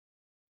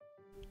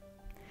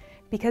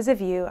Because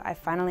of you, I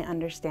finally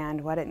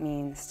understand what it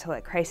means to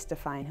let Christ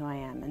define who I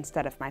am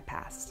instead of my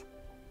past.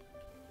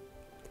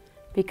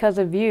 Because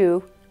of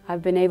you,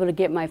 I've been able to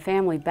get my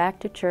family back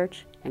to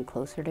church and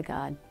closer to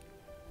God.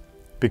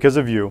 Because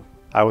of you,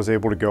 I was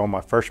able to go on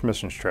my first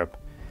missions trip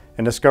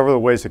and discover the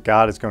ways that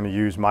God is going to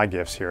use my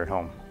gifts here at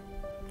home.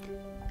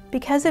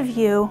 Because of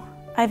you,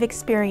 I've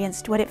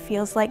experienced what it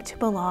feels like to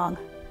belong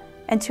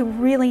and to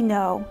really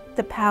know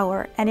the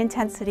power and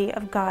intensity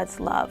of God's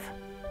love.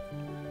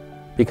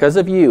 Because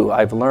of you,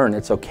 I've learned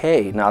it's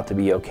okay not to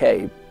be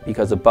okay,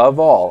 because above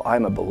all,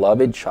 I'm a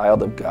beloved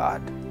child of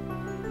God.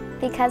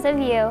 Because of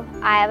you,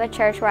 I have a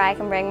church where I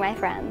can bring my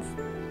friends.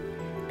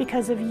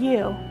 Because of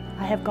you,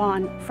 I have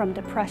gone from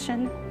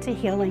depression to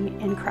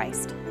healing in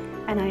Christ,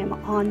 and I am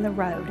on the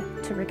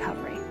road to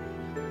recovery.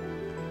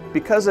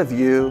 Because of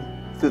you,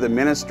 through the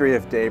ministry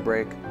of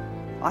Daybreak,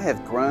 I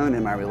have grown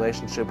in my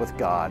relationship with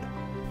God.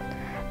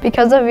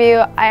 Because of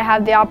you, I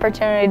have the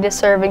opportunity to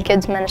serve in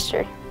kids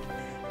ministry.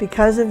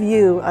 Because of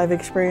you, I've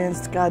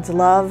experienced God's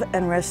love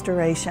and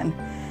restoration,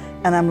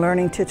 and I'm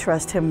learning to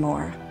trust Him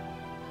more.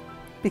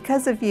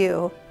 Because of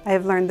you, I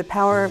have learned the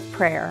power of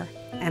prayer,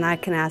 and I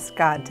can ask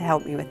God to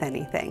help me with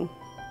anything.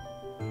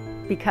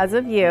 Because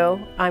of you,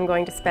 I'm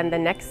going to spend the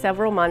next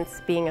several months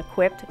being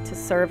equipped to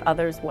serve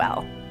others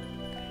well.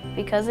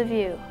 Because of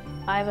you,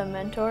 I have a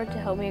mentor to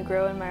help me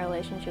grow in my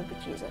relationship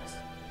with Jesus.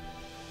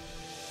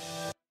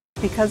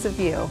 Because of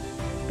you.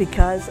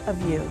 Because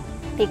of you.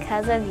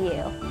 Because of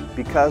you.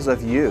 Because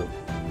of you.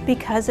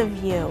 Because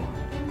of you.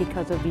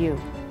 Because of you.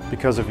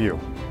 Because of you.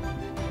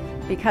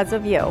 Because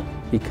of you.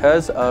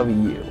 Because of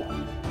you.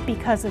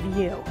 Because of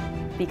you.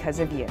 Because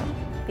of you.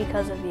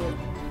 Because of you.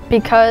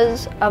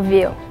 Because of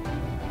you.